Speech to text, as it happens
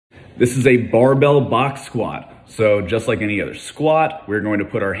This is a barbell box squat. So just like any other squat, we're going to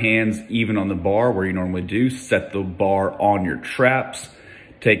put our hands even on the bar where you normally do, set the bar on your traps,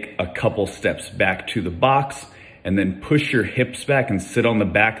 take a couple steps back to the box, and then push your hips back and sit on the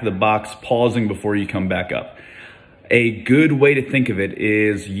back of the box, pausing before you come back up. A good way to think of it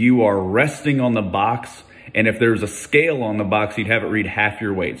is you are resting on the box, and if there's a scale on the box, you'd have it read half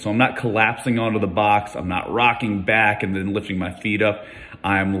your weight. So I'm not collapsing onto the box, I'm not rocking back and then lifting my feet up.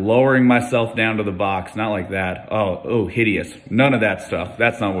 I'm lowering myself down to the box, not like that. Oh, hideous. None of that stuff.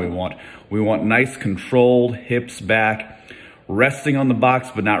 That's not what we want. We want nice controlled hips back, resting on the box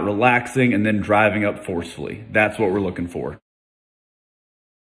but not relaxing, and then driving up forcefully. That's what we're looking for.